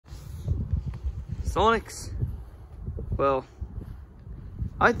Sonics, well,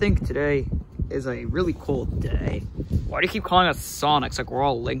 I think today is a really cool day. Why do you keep calling us Sonics like we're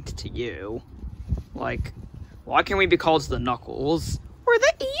all linked to you? Like, why can't we be called the Knuckles? Or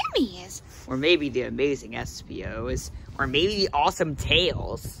the Ammies? Or maybe the Amazing Espios? Or maybe the Awesome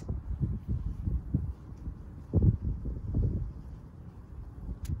Tails?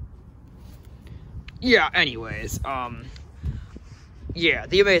 Yeah, anyways, yeah,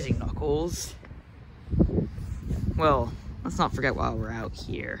 the Amazing Knuckles. Well, let's not forget while we're out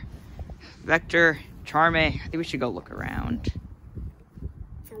here. Vector, Charme, I think we should go look around.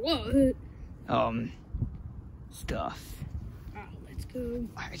 For what? Stuff. Oh, let's go.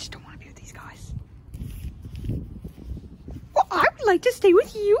 I just don't want to be with these guys. Well, I would like to stay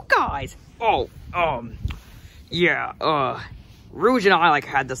with you guys. Oh, yeah, Rouge and I, like,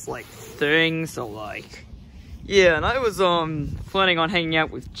 had this, like, thing, so, like, yeah, and I was, planning on hanging out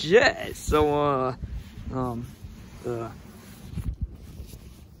with Jess, so,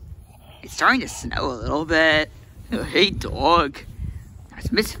 it's starting to snow a little bit. Hey, dog.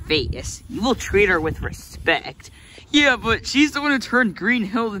 That's Miss Face. You will treat her with respect. Yeah, but she's the one who turned Green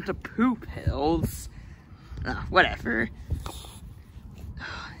Hills into Poop Hills. Whatever.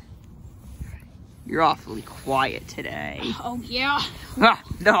 You're awfully quiet today. Oh, yeah? Ah,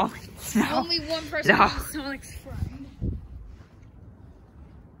 no. Only one person No. is Sonic's friend.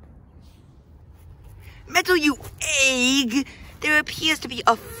 Metal, you egg! There appears to be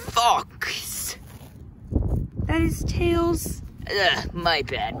a fox. That is Tails. My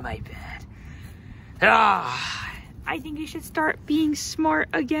bad, my bad. I think you should start being smart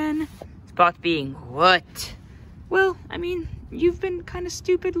again. About being what? Well, I mean, you've been kind of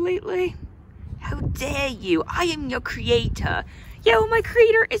stupid lately. How dare you? I am your creator. Yeah, well, my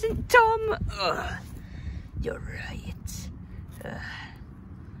creator isn't dumb. You're right.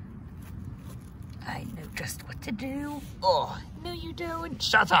 I know just what to do. Oh, no you don't.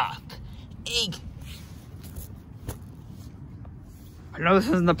 Shut up. Egg. I know this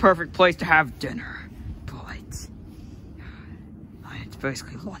isn't the perfect place to have dinner, but it's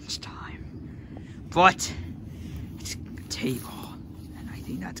basically lunchtime. But it's a table, and I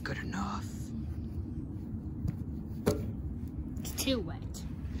think that's good enough. It's too wet.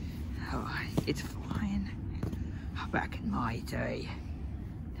 Oh, it's fine. Back in my day,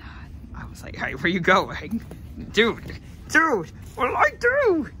 I was like, hey, where you going? Dude, what'll I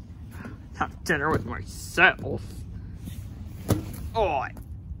do? Have dinner with myself. Oh.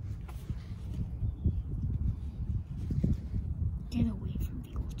 Get away from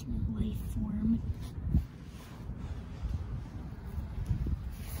the ultimate life form.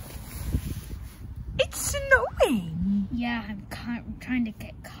 It's snowing. Yeah, I'm trying to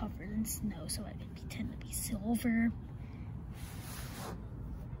get covered in snow so I can pretend to be silver.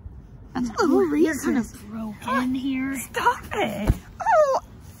 That's a little You're racist. kind of broken here. Stop it. No.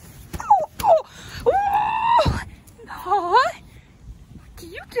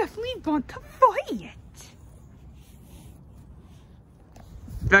 You definitely want to fight.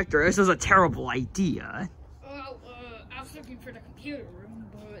 Vector, this is a terrible idea. Well, I was looking for the computer room,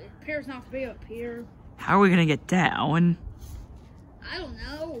 but it appears not to be up here. How are we gonna get down? I don't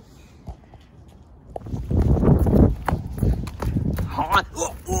know. Huh?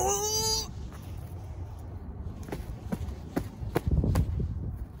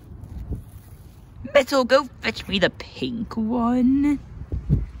 Metal, go fetch me the pink one.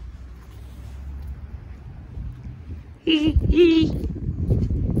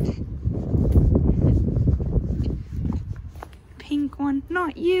 Pink one,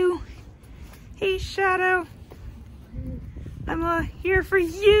 not you. Hey, Shadow. I'm here for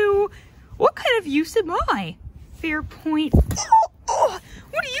you. What kind of use am I? Fair point. What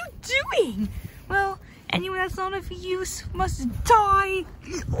are you doing? Well, anyone that's not of use must die.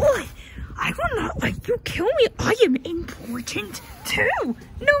 I will not let you kill me. I am important too.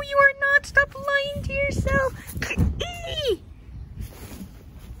 No, you are not. Stop lying to yourself.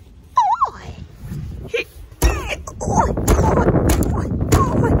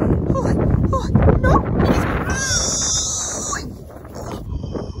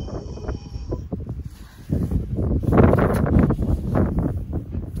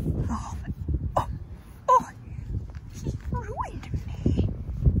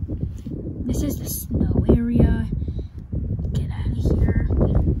 This is the snow area. Get out of here.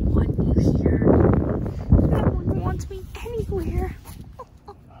 We don't want you here. No one wants me anywhere.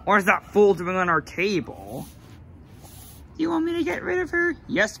 What is that fool doing on our table? You want me to get rid of her?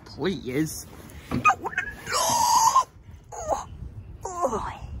 Yes, please.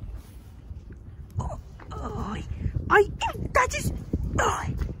 That is...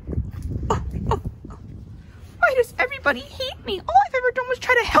 everybody hate me. All I've ever done was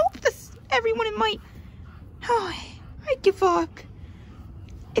try to help everyone in my... Oh, I give up.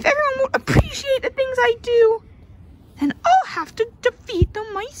 If everyone won't appreciate the things I do, then I'll have to defeat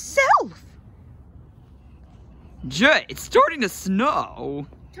them myself. Jay, it's starting to snow.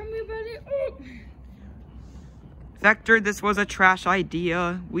 Tell me about it. Oh. Vector, this was a trash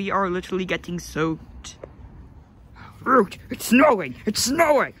idea. We are literally getting soaked. Root, it's snowing! It's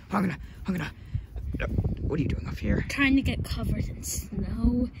snowing! I'm gonna... What are you doing up here? Trying to get covered in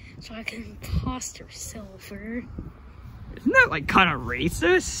snow so I can foster silver. Isn't that, like, kind of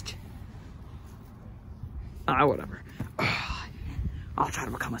racist? Whatever. I'll try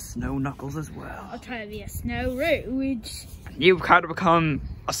to become a Snow Knuckles as well. I'll try to be a Snow Rouge. You've got to become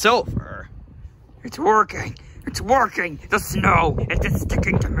a Silver. It's working. It's working. The snow is just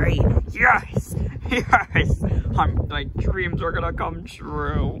sticking to me. Yes. Yes. My dreams are gonna come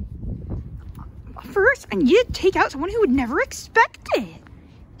true. First, I need to take out someone who would never expect it.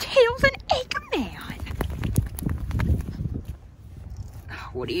 Tails and Eggman.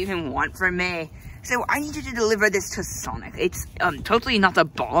 What do you even want from me? So I need you to deliver this to Sonic. It's totally not a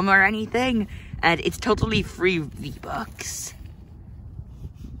bomb or anything, and it's totally free V-Bucks.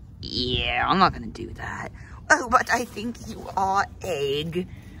 Yeah, I'm not gonna do that. Oh, but I think you are Egg.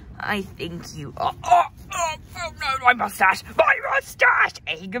 I think you are. Oh no, my mustache! My mustache!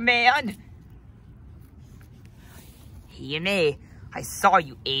 Eggman! Hey, me. I saw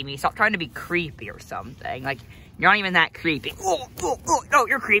you, Amy. Stop trying to be creepy or something. Like, you're not even that creepy. Oh, no,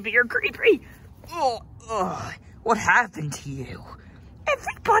 you're creepy. You're creepy. What happened to you?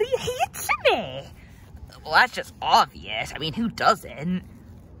 Everybody hates me. Well, that's just obvious. I mean, who doesn't?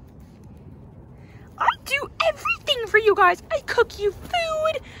 I do everything for you guys. I cook you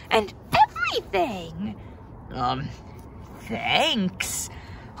food and everything. Thanks.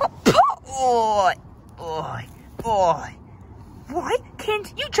 Why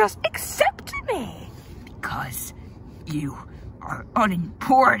can't you just accept me? Because you are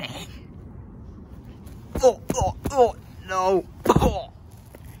unimportant. No.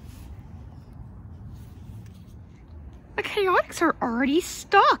 The Chaotix are already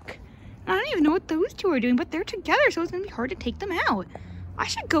stuck. I don't even know what those two are doing, but they're together, so it's gonna be hard to take them out. I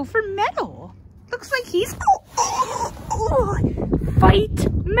should go for Metal. Looks like he's... Fight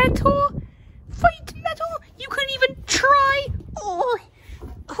Metal? Fight Metal? You couldn't even try?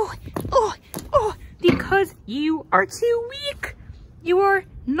 Because you are too weak. You are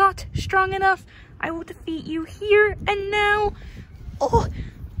not strong enough. I will defeat you here and now.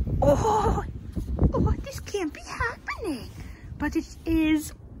 This can't be happening. But it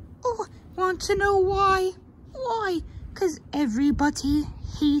is. Want to know why? Why? Because everybody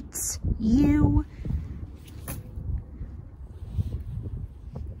hates you.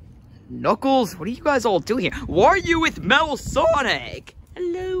 Knuckles, what are you guys all doing here? Why are you with Metal Sonic?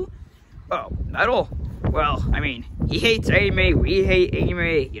 Hello? Oh, Metal? Well, I mean, he hates Amy, we hate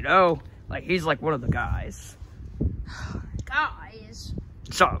Amy, you know? Like, he's like one of the guys. Guys?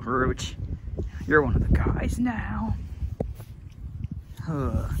 So, Root, you're one of the guys now.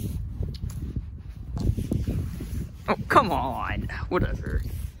 Oh, come on. Whatever.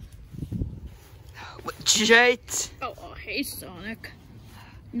 Jet! Oh, hey, Sonic.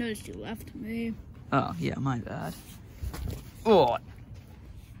 Noticed you left me. Oh, yeah, my bad. Oh.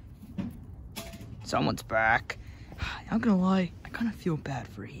 Someone's back. I'm gonna lie, I kind of feel bad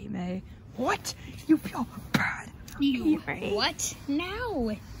for Hime. What? You feel bad for Hime? What?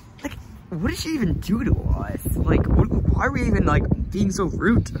 Now? Like, what did she even do to us? Like, why are we even, like, being so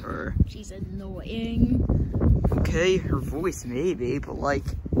rude to her? She's annoying. Okay, her voice maybe, but, like,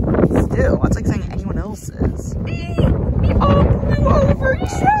 still, that's like saying anyone else is. We all blew over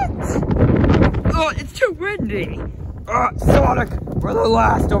Jet! Oh, it's too windy! Sonic, we're the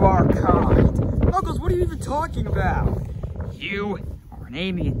last of our kind. Knuckles, what are you even talking about? You are an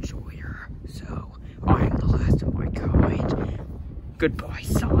Amy enjoyer, so I am the last of my kind. Goodbye,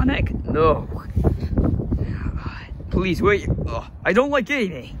 Sonic. No. Please wait. I don't like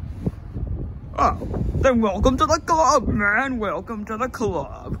Amy. Oh, then welcome to the club, man. Welcome to the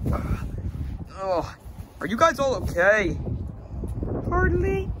club. Are you guys all okay?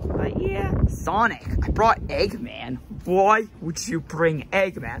 Hardly, but yeah. Sonic, I brought Eggman. Why would you bring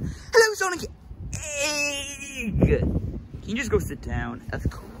Eggman? Hello, Sonic. Egg. Can you just go sit down? Of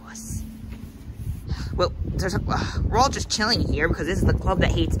course. Well, we're all just chilling here because this is the club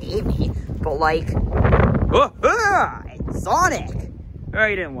that hates Amy. But like, it's Sonic.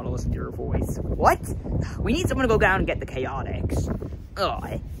 I didn't want to listen to your voice. What? We need someone to go down and get the Chaotix.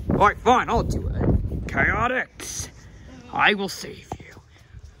 Alright, fine, I'll do it. Chaotix, I will save you.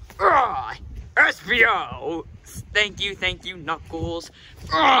 SVO, Thank you, Knuckles.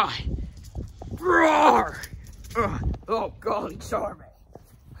 Ugh. Roar. Ugh. Oh, golly, charming.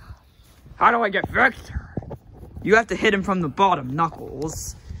 How do I get Vector? You have to hit him from the bottom,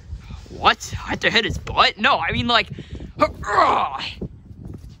 Knuckles. What? I have to hit his butt? No, I mean like... I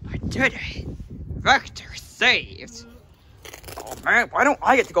did it. Vector saved. Oh man, why don't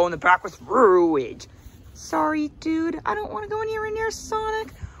I get to go in the back with Rouge? Sorry, dude. I don't want to go anywhere near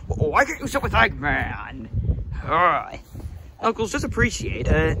Sonic. Oh, why can't you sit with Eggman? Knuckles, just appreciate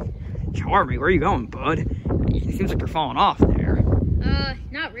it. Charmy, where are you going, bud? It seems like you're falling off there.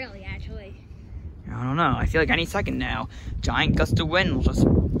 Not really, actually. I don't know. I feel like any second now, giant gust of wind will just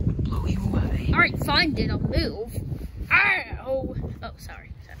blow you away. Alright, fine, then I'll move. Ow! Oh, sorry.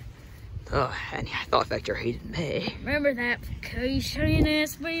 Oh, and I thought Vector hated me. Remember that vacation in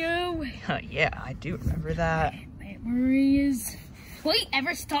SBO? Yeah, I do remember that. Memories. Will you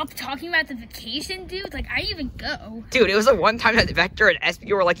ever stop talking about the vacation, dude? Like, I even go. Dude, it was the one time that Vector and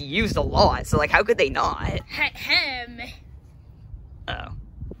SBO were, like, used a lot, so, like, how could they not? Ahem. Oh.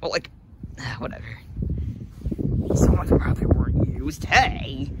 Well, like, whatever. Some of them probably weren't used.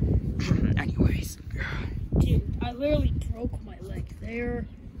 Hey! Anyways. Dude, I literally broke my leg there.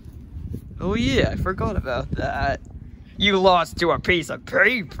 Oh, yeah, I forgot about that. You lost to a piece of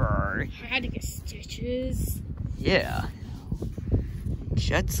paper. I had to get stitches. Yeah.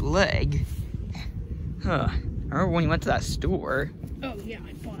 Jet's leg. Huh. I remember when you went to that store. Oh, yeah,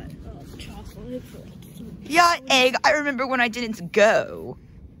 I bought chocolate for like $3. Yeah, Egg, I remember when I didn't go.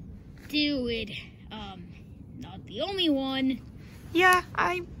 Dude, not the only one. Yeah,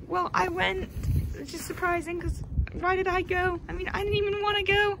 I went. It's just surprising, because why did I go? I mean, I didn't even want to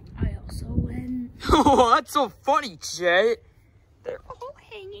go. I also went. Oh, that's so funny, Jet. They're all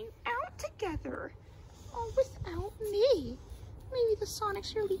hanging out together. All without me. Maybe the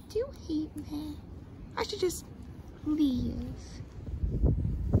Sonics really do hate me. I should just leave.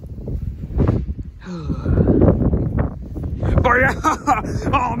 Oh, yeah.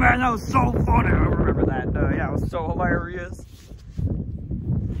 Oh, man, that was so funny. I remember that. Yeah, it was so hilarious.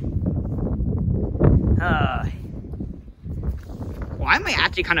 Why am I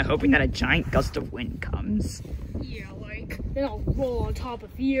actually kind of hoping that a giant gust of wind comes? Yeah, like, then I'll roll on top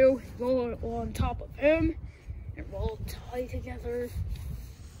of you, roll on top of him, and roll tight together.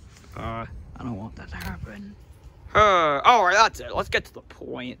 I don't want that to happen. Alright, that's it. Let's get to the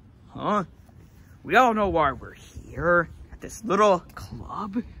point. Huh? We all know why we're here. At this little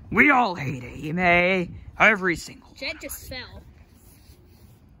club. We all hate Amy. Every single one. Jet just fell.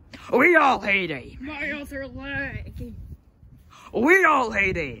 We all hate Amy. My other leg. We all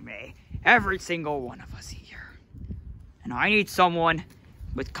hate Amy. Every single one of us here. And I need someone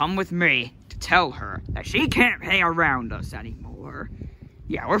to come with me to tell her that she can't hang around us anymore.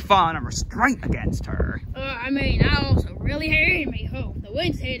 Yeah, we're filing a restraint against her. I mean, I also really hate Amy. Oh, the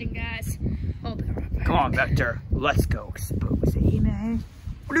wind's hitting, guys. I'll be right back. Come on, Vector. Let's go expose Amy.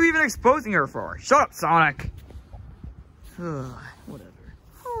 What are you even exposing her for? Shut up, Sonic. Whatever.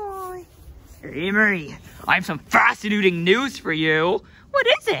 Hi. Amy, I have some fascinating news for you. What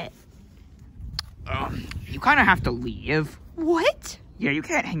is it? You kind of have to leave. What? Yeah, you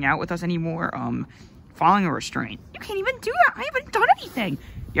can't hang out with us anymore. Filing a restraint. You can't even do that. I haven't done anything.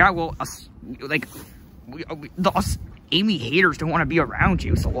 Yeah, well, us Amy haters don't want to be around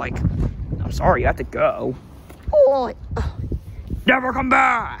you, so, like, I'm sorry, you have to go. Oh. Never come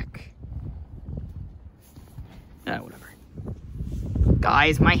back! Whatever.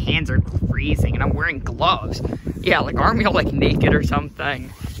 Guys, my hands are freezing, and I'm wearing gloves. Yeah, like, aren't we all, like, naked or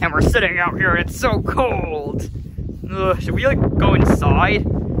something? And we're sitting out here, and it's so cold! Ugh, should we, like, go inside?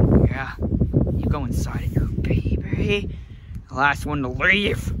 Yeah, you go inside in your baby. The last one to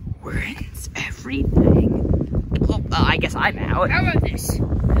leave wins everything. Well, I guess I'm out. How about this?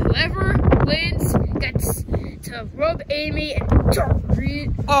 Whoever wins gets to rub Amy and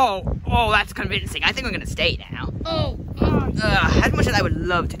chocolate. Oh, that's convincing. I think I'm gonna stay now. As much as I would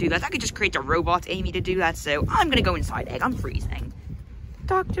love to do that, I could just create the robots Amy to do that, so I'm gonna go inside, Egg. I'm freezing.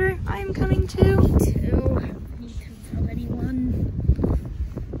 Doctor, I'm coming too. Me too. You can tell anyone.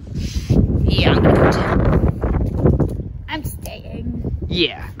 Yeah, I'm gonna go too. I'm staying.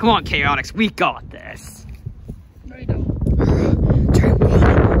 Yeah, come on, Chaotix, we got this. I don't. Turn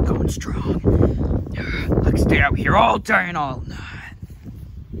one, going strong. Let's stay out here all day and all night.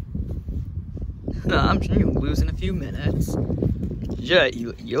 I'm sure you'll lose in a few minutes. Yeah,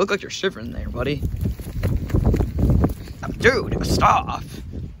 you look like you're shivering there, buddy. Dude, stop.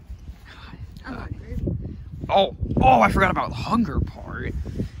 Oh, I forgot about the hunger part.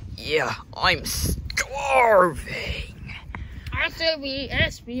 Yeah, I'm starving. I said we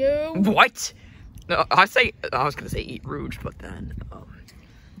asked you. What? No, I was gonna say eat Rouge, but then,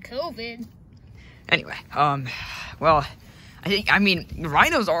 COVID. Anyway, well, I mean,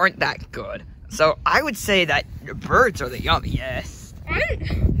 rhinos aren't that good. So I would say that birds are the yummiest.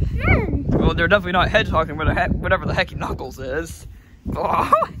 Well, they're definitely not hedgehog and whatever the heck Knuckles is. Oh,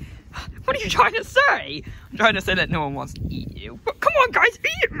 what are you trying to say? I'm trying to say that no one wants to eat you. But come on, guys,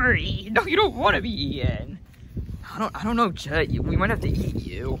 eat me! No, you don't want to be eaten. I don't know, Jet. We might have to eat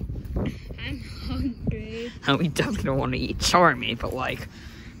you. I'm hungry. No, we definitely don't want to eat Charmy, but like,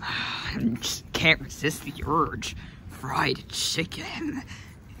 I just can't resist the urge. Fried chicken.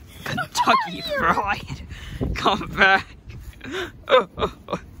 Kentucky Fried. Come back.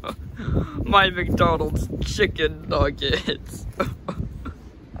 My McDonald's chicken nuggets.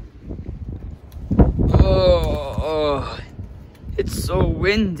 Oh, it's so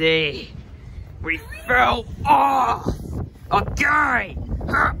windy. We fell off again.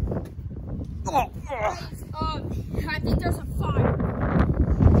 I think there's a fire.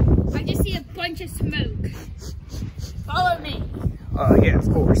 I just see a bunch of smoke. Follow me. Yeah, of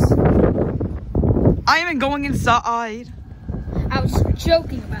course. I am going inside. I was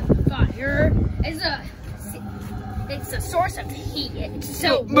joking about the fire. It's a source of heat. It's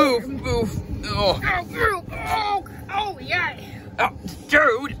so Move. Oh, yeah.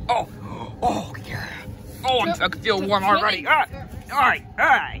 Dude. Oh, yeah. Oh, I can feel warm already. Alright.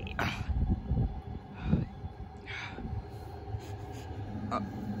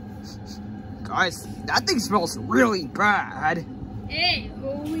 Guys, that thing smells really bad. Hey,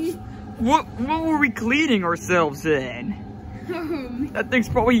 holy. What were we cleaning ourselves in? That thing's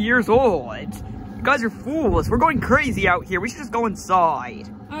probably years old. You guys are fools. We're going crazy out here. We should just go inside.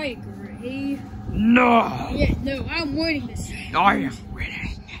 I agree. No. Yeah, no, I'm winning this. I am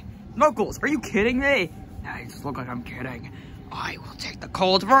winning. Knuckles, are you kidding me? I just look like I'm kidding. I will take the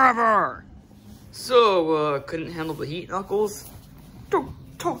cold forever. So, couldn't handle the heat, Knuckles? Don't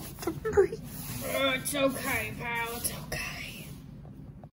talk to me. It's okay, pal. It's okay.